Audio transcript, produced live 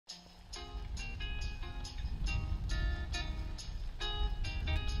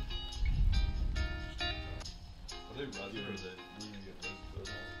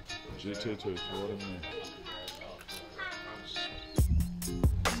GT2, what in there?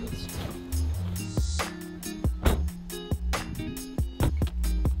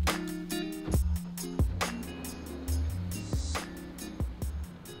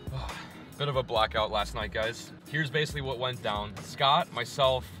 Bit of a blackout last night, guys. Here's basically what went down. Scott,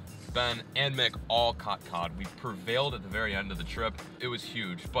 myself, Ben, and Mick all caught cod. We prevailed at the very end of the trip. It was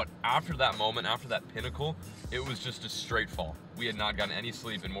huge, but after that moment, after that pinnacle, it was just a straight fall. We had not gotten any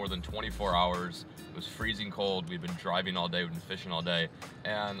sleep in more than 24 hours. It was freezing cold. We'd been driving all day, we'd been fishing all day,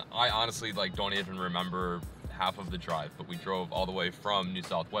 and I honestly don't even remember half of the drive, but we drove all the way from New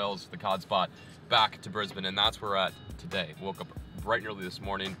South Wales, the cod spot, back to Brisbane, and that's where we're at today. Woke up bright and early this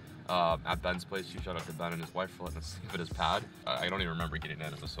morning at Ben's place. Huge shout out to Ben and his wife for letting us sleep at his pad. I don't even remember getting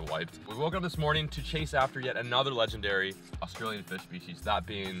in, I was so wiped. We woke up this morning to chase after yet another legendary Australian fish species, that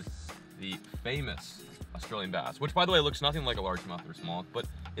being the famous Australian bass, which by the way looks nothing like a largemouth or smallmouth, but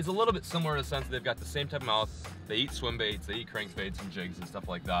is a little bit similar in the sense that they've got the same type of mouth. They eat swim baits, they eat crankbaits and jigs and stuff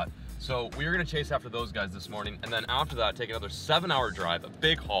like that. So we are gonna chase after those guys this morning, and then after that take another 7-hour drive, a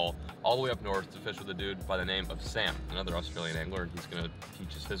big haul, all the way up north to fish with a dude by the name of Sam, another Australian angler, and he's gonna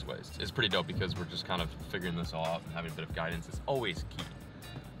teach us his ways. It's pretty dope because we're just kind of figuring this all out, and having a bit of guidance is always key.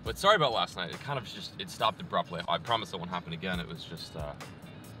 But sorry about last night. It kind of just, it stopped abruptly. I promise it won't happen again. It was just,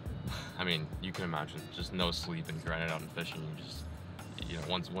 I mean, you can imagine, just no sleep and grinding out and fishing. You just, you know,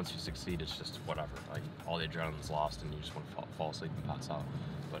 once you succeed, it's just whatever. Like, all the adrenaline's lost and you just want to fall asleep and pass out.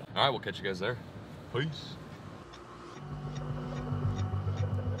 But all right, we'll catch you guys there. Peace.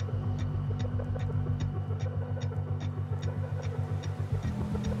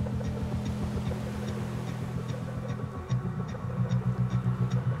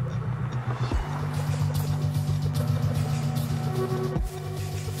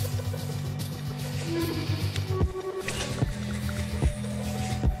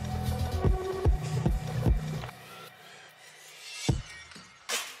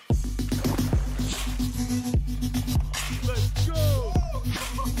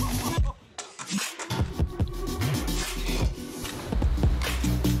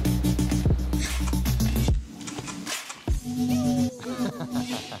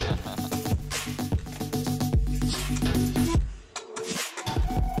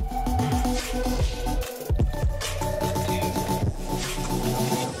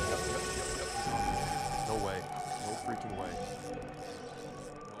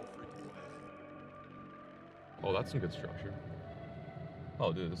 Oh, that's some good structure.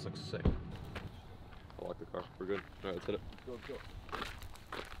 Oh, dude, this looks sick. I'll lock the car. We're good. All right, let's hit it. Let's go.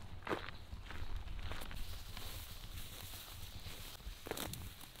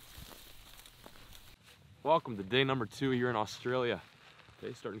 Welcome to day number 2 here in Australia.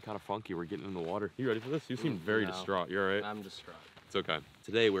 Today's starting kind of funky. We're getting in the water. You ready for this? You seem very distraught. You all right? I'm distraught. It's okay.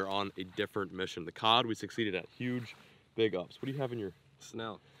 Today we're on a different mission. The cod, we succeeded at huge, big ups. What do you have in your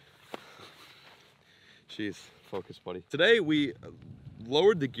Snell? Jeez, focus, buddy. Today we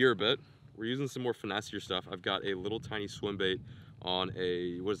lowered the gear a bit. We're using some more finessier stuff. I've got a little tiny swim bait on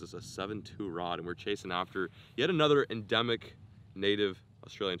a, what is this, a 7.2 rod, and we're chasing after yet another endemic native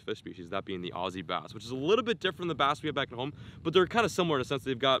Australian fish species, that being the Aussie bass, which is a little bit different than the bass we have back at home, but they're kind of similar in a sense.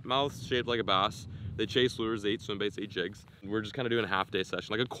 They've got mouths shaped like a bass. They chase lures, they eat swim baits, they eat jigs. And we're just kind of doing a half-day session,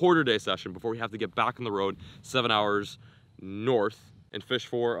 like a quarter-day session before we have to get back on the road 7 hours north and fish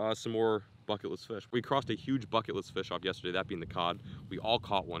for some more bucket list fish. We crossed a huge bucket list fish off yesterday, that being the cod. We all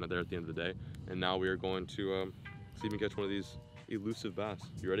caught one there at the end of the day, and now we are going to see if we can catch one of these elusive bass.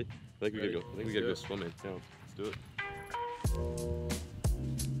 You ready? I think we gotta go. I think we gotta go swimming. Yeah, let's do it.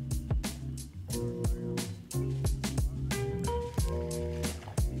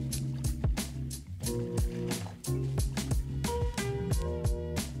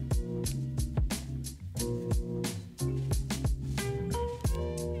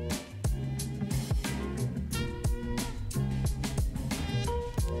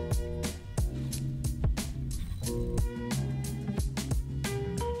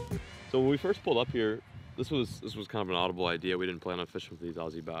 So when we first pulled up here, this was kind of an audible idea. We didn't plan on fishing for these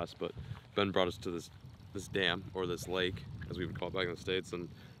Aussie bass, but Ben brought us to this dam, or this lake, as we would call it back in the States, and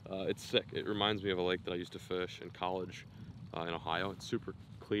it's sick. It reminds me of a lake that I used to fish in college in Ohio. It's super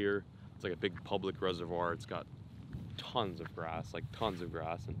clear. It's like a big public reservoir. It's got tons of grass, like tons of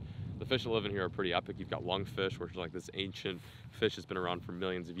grass, and the fish that live in here are pretty epic. You've got lungfish, which is like this ancient fish that's been around for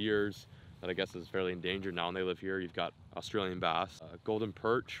millions of years, that I guess is fairly endangered now, and they live here. You've got Australian bass, golden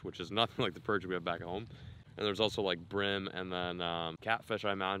perch, which is nothing like the perch we have back at home. And there's also like brim, and then catfish,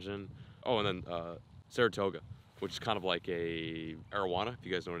 I imagine. Oh, and then Saratoga, which is kind of like a arowana, if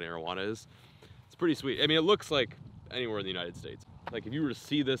you guys know what an arowana is. It's pretty sweet. I mean, it looks like anywhere in the United States. Like if you were to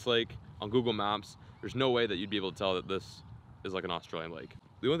see this lake on Google Maps, there's no way that you'd be able to tell that this is like an Australian lake.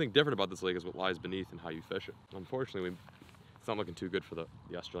 The only thing different about this lake is what lies beneath and how you fish it. Unfortunately, it's not looking too good for the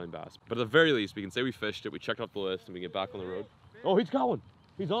Australian bass. But at the very least, we can say we fished it, we checked off the list, and we get back on the road. Oh, he's got one.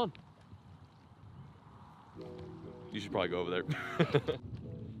 He's on. You should probably go over there.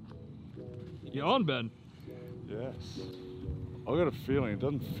 You on, Ben? Yes. I got a feeling it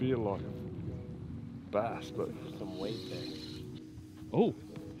doesn't feel like a bass, but Some weight there. Oh,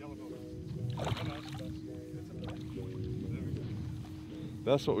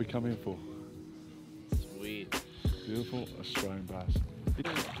 that's what we come in for. Sweet. Beautiful Australian bass.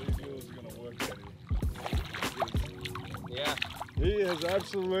 Yeah. He has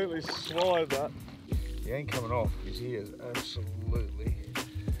absolutely swallowed that. He ain't coming off because he has absolutely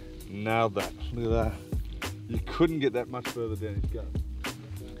nailed that. Look at that. You couldn't get that much further down his gut.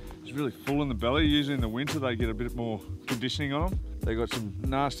 He's really full in the belly. Usually in the winter they get a bit more conditioning on them. They got some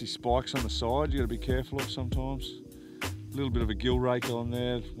nasty spikes on the side you got to be careful of sometimes. A little bit of a gill rake on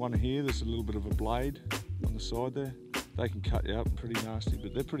there. One here, there's a little bit of a blade on the side there. They can cut you up pretty nasty,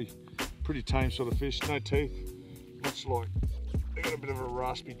 but they're pretty tame sort of fish. No teeth, much like they got a bit of a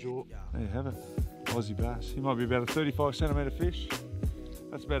raspy jaw. There you have it, Aussie bass. He might be about a 35 centimetre fish.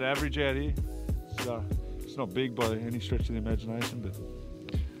 That's about average out here. So it's not big by any stretch of the imagination, but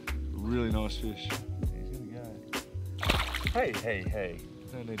really nice fish. He's gonna go. Hey, hey, hey.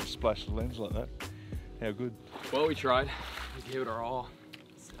 No need to splash the lens like that. How good. Well, we tried. We gave it our all.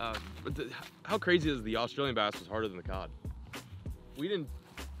 How crazy is the Australian bass was harder than the cod? We didn't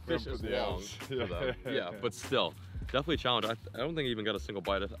fish as long for them. Yeah, but still, definitely a challenge. I don't think I even got a single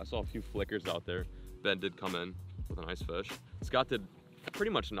bite. I saw a few flickers out there. Ben did come in with a nice fish. Scott did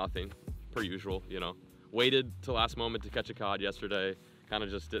pretty much nothing, per usual, you know. Waited till last moment to catch a cod yesterday. Kind of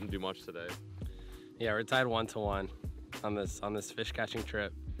just didn't do much today. Yeah, we're tied 1-1 on this fish catching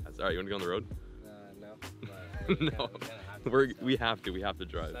trip. That's all right. You want to go on the road? No. No. We have to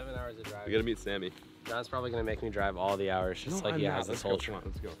drive. 7 hours of driving. We gotta meet Sammy. John's probably gonna make me drive all the hours, just like he has this whole trip.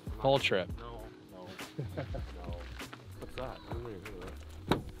 Let's go. Whole trip. No. What's that?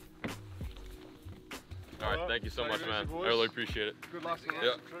 All right, thank you so much, man. I really appreciate it. Good luck.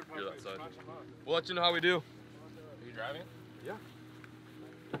 Yeah, you're that side. We'll let you know how we do. Are you driving? Yeah.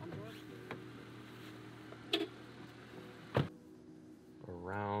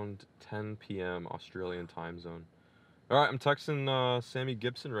 Around 10 p.m. Australian time zone. All right, I'm texting Sammy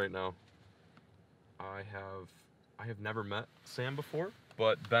Gibson right now. I have never met Sam before,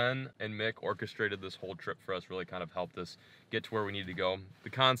 but Ben and Mick orchestrated this whole trip for us, really kind of helped us get to where we need to go. The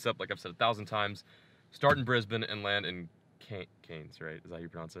concept, like I've said 1,000 times, start in Brisbane and land in Cairns, right? Is that how you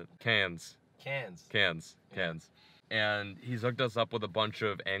pronounce it? Cairns. Cans. And he's hooked us up with a bunch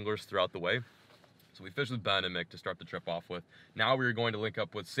of anglers throughout the way. So we fished with Ben and Mick to start the trip off with. Now we're going to link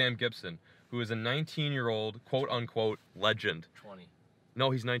up with Sam Gibson, who is a 19-year-old, quote-unquote, legend. 20. No,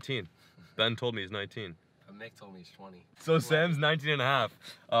 he's 19. Ben told me he's 19. Mick told me he's 20. So Sam's 19 and a half.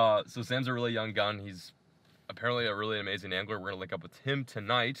 So Sam's a really young gun. He's apparently a really amazing angler. We're gonna link up with him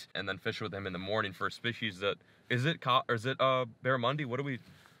tonight and then fish with him in the morning for a species that, is it barramundi? What do we?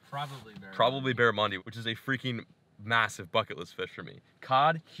 Probably barramundi, which is a freaking massive bucket list fish for me.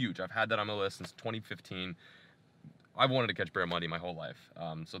 Cod, huge. I've had that on my list since 2015. I've wanted to catch barramundi my whole life.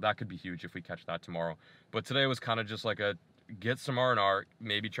 So that could be huge if we catch that tomorrow. But today was kind of just like a get some R&R,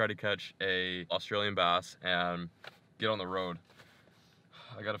 maybe try to catch a Australian bass and get on the road.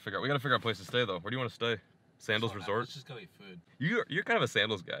 We gotta figure out a place to stay though. Where do you want to stay? Sandals Resort? Let's just go eat food. You're kind of a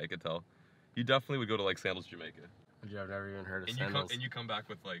sandals guy, I could tell. You definitely would go to like Sandals Jamaica. I've never even heard of and sandals. You come back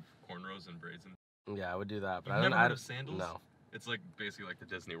with like cornrows and braids. Yeah, I would do that. But You've never heard of sandals? No. It's like basically like the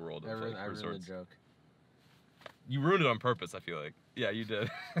Disney World of I resorts. ruined the joke. You ruined it on purpose, I feel like. Yeah, you did.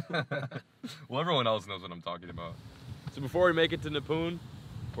 Well, everyone else knows what I'm talking about. So before we make it to Napoon,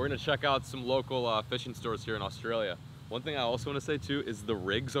 we're gonna check out some local fishing stores here in Australia. One thing I also want to say too is the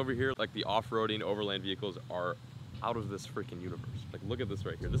rigs over here, like the off-roading overland vehicles, are out of this freaking universe. Like look at this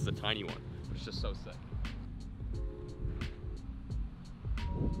right here. This is a tiny one, but it's just so sick.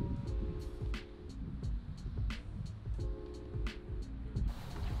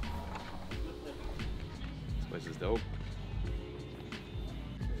 This place is dope.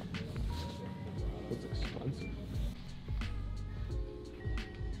 It's expensive.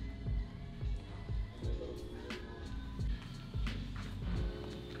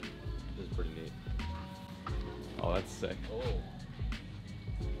 This is pretty neat. Oh, that's sick. Oh.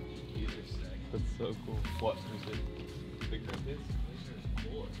 These are sick. That's so cool. What? Big trinkets?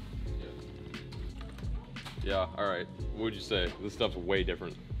 Cool. Yeah, alright. What would you say? This stuff's way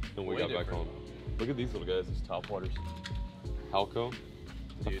different than what we got back home. Look at these little guys, these topwaters. Halco.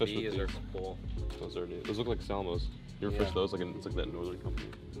 Dude, these are cool. Those are neat. Those look like salmos. You ever fish those? It's like that northern company.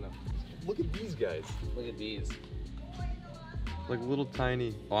 No. Look at these guys. Look at these. Like little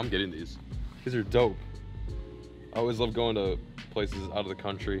tiny. Oh, I'm getting these. These are dope. I always love going to places out of the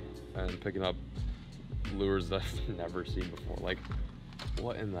country and picking up lures that I've never seen before. Like,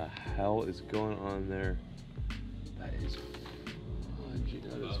 what in the hell is going on there? That is fudgy.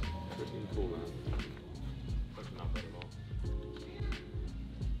 That is freaking cool, man. That's not bad at all.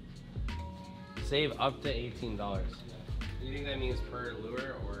 Save up to $18. Do you think that means per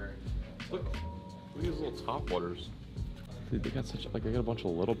lure or? Look at these little topwaters. Dude, they got such like I got a bunch of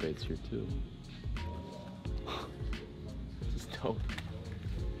little baits here too. This is dope.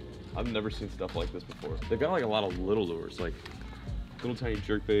 I've never seen stuff like this before. They've got like a lot of little lures, like little tiny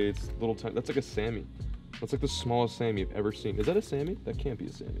jerk baits, little tiny. That's like a Sammy. That's like the smallest Sammy I've ever seen. Is that a Sammy? That can't be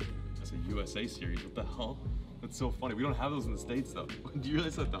a Sammy. That's a USA series. What the hell? That's so funny. We don't have those in the States though. Do you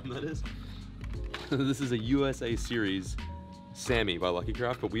realize how dumb that is? This is a USA series Sammy by Lucky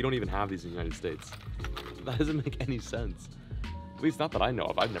Craft, but we don't even have these in the United States. That doesn't make any sense. At least not that I know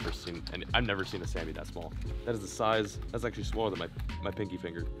of. I've never seen a Sammy that small. That is the size. That's actually smaller than my pinky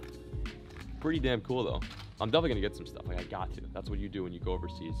finger. Pretty damn cool though. I'm definitely gonna get some stuff. Like I got to. That's what you do when you go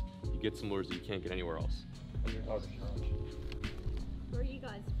overseas. You get some lures that you can't get anywhere else. Where are you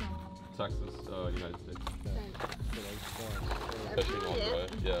guys from? Texas, United States. Fishing along the way,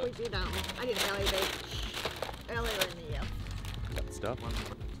 yeah. We do down. I did Valley Beach earlier in the year. Got stuff.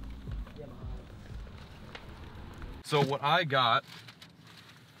 So what I got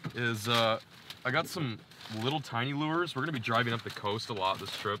is I got some little tiny lures. We're gonna be driving up the coast a lot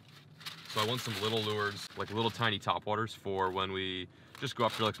this trip. So I want some little lures, like little tiny topwaters for when we just go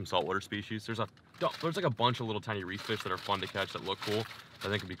after like some saltwater species. There's like a bunch of little tiny reef fish that are fun to catch that look cool. I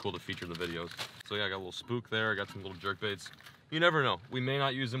think it'd be cool to feature in the videos. So yeah, I got a little spook there. I got some little jerk baits. You never know. We may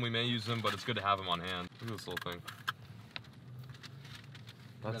not use them, we may use them, but it's good to have them on hand. Look at this little thing.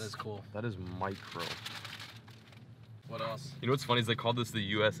 That is cool. That is micro. What else? You know what's funny is they called this the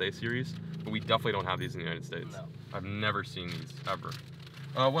USA series, but we definitely don't have these in the United States. No. I've never seen these, ever.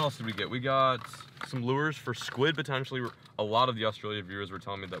 What else did we get? We got some lures for squid, potentially. A lot of the Australia viewers were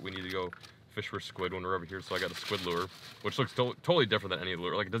telling me that we need to go fish for squid when we're over here, so I got a squid lure, which looks totally different than any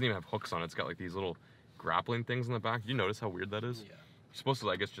lure. Like, it doesn't even have hooks on it. It's got, like, these little grappling things in the back. You notice how weird that is? Yeah. You're supposed to,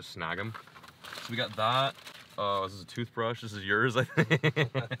 I guess, just snag them. So we got that. This is a toothbrush. This is yours, I think.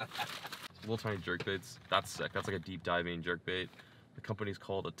 Little tiny jerk baits. That's sick. That's like a deep diving jerk bait. The company's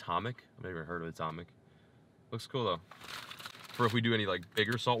called Atomic. I've never heard of Atomic. Looks cool though. For if we do any like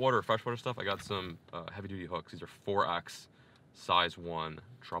bigger saltwater or freshwater stuff, I got some heavy duty hooks. These are 4X size 1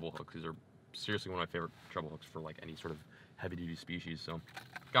 treble hooks. These are seriously one of my favorite treble hooks for like any sort of heavy duty species. So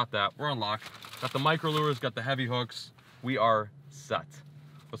got that. We're on lock. Got the micro lures, got the heavy hooks. We are set.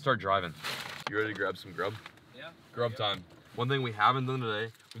 Let's start driving. You ready to grab some grub? Yeah. Grub time. One thing we haven't done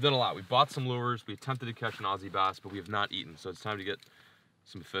today, we've done a lot. We bought some lures, we attempted to catch an Aussie bass, but we have not eaten. So it's time to get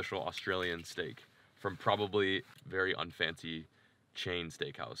some official Australian steak from probably very unfancy chain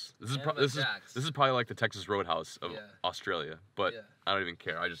steakhouse. This is probably like the Texas Roadhouse of Australia, but I don't even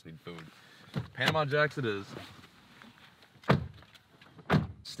care. I just need food. Panama Jacks it is.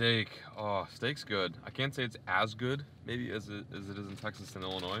 Steak. Oh, steak's good. I can't say it's as good maybe as it is in Texas and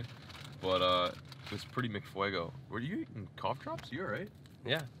Illinois, but it's pretty McFuego. Were you eating cough drops? You alright?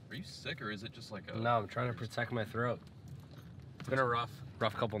 Yeah. Are you sick or is it just like a... No, I'm trying to protect my throat. It's been a rough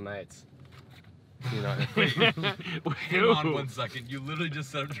couple nights. You know. Hang on 1 second. You literally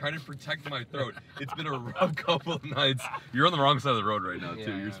just said I'm trying to protect my throat. It's been a rough couple of nights. You're on the wrong side of the road right now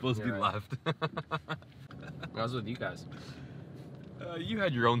too. You're supposed to be left. I was with you guys. You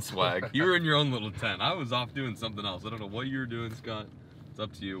had your own swag. You were in your own little tent. I was off doing something else. I don't know what you were doing, Scott. It's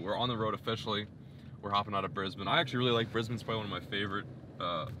up to you. We're on the road officially. We're hopping out of Brisbane. I actually really like Brisbane. It's probably one of my favorite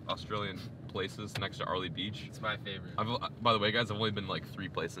Australian places next to Arley Beach. It's my favorite. By the way, guys, I've only been like 3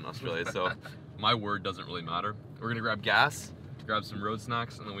 places in Australia, so my word doesn't really matter. We're gonna grab gas, grab some road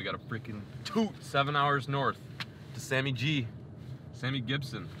snacks, and then we gotta freaking toot 7 hours north to Sammy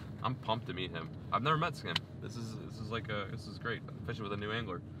Gibson. I'm pumped to meet him. I've never met him. This is great. I'm fishing with a new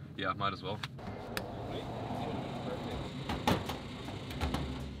angler. Yeah, might as well.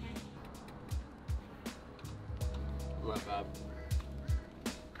 Not bad.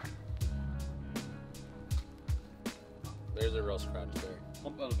 There's a real scratch there.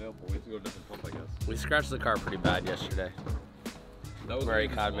 Pump unavailable. We have to go to a different pump, I guess. We scratched the car pretty bad yesterday. That was Murray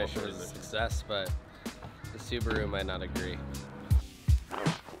Cod mission was a success, but the Subaru might not agree.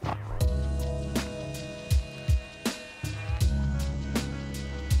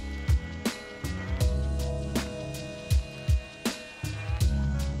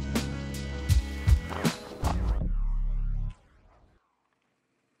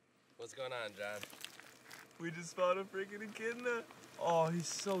 What's going on, John? We just found a freaking echidna. Oh, he's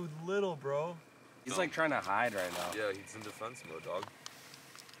so little, bro. He's like trying to hide right now. Yeah, he's in defense mode, dog.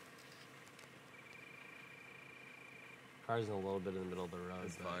 Car's in a little bit in the middle of the road.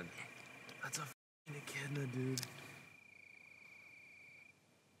 It's fine. That's a freaking echidna, dude.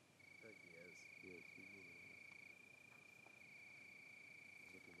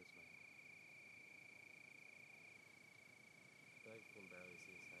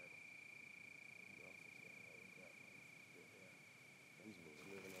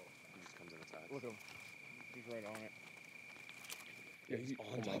 Look at him. He's right on it. Yeah, he's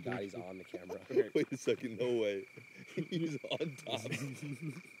on top. Oh my God, he's on the camera. Wait a second, no way. He's on top.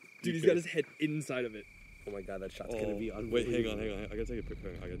 Dude, he's got his head inside of it. Oh my God, that shot's gonna be on. Wait, hang on. I gotta take a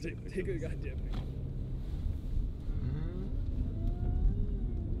picture. I gotta take a goddamn picture.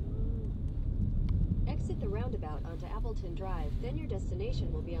 Exit the roundabout onto Appleton Drive, then your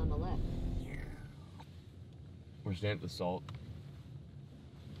destination will be on the left. We're staying at the Salt.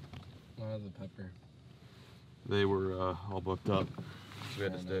 Oh, the pepper. They were all booked up. So we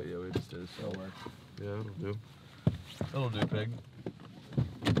had to stay. Yeah, we had to stay at the Salt. Yeah, it'll do. It'll do, pig.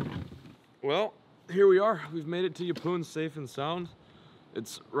 Well, here we are. We've made it to Yeppoon safe and sound.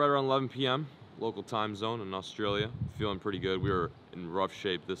 It's right around 11 p.m. local time zone in Australia. Feeling pretty good. We were in rough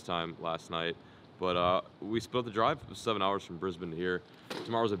shape this time last night, but we split the drive. It was 7 hours from Brisbane to here.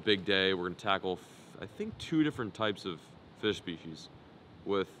 Tomorrow's a big day. We're gonna tackle, I think, 2 different types of fish species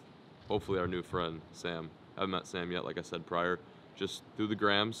with hopefully our new friend, Sam. I haven't met Sam yet, like I said prior. Just through the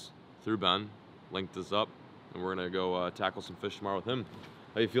grams, through Ben, linked us up, and we're gonna go tackle some fish tomorrow with him.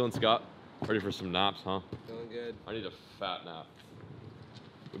 How you feeling, Scott? Ready for some naps, huh? Feeling good. I need a fat nap.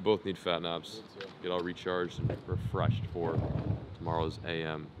 We both need fat naps. Me too. Get all recharged and refreshed for tomorrow's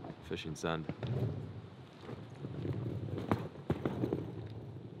AM fishing send.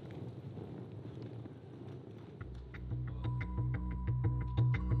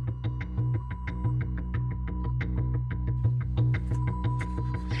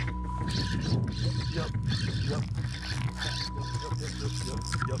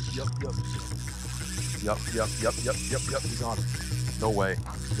 Yep. He's on it. No way.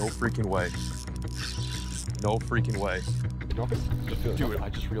 No freaking way. No freaking way. Dude, I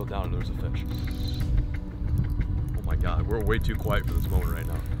just reeled down and there was a fish. Oh my God, we're way too quiet for this moment right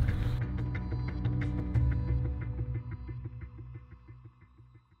now.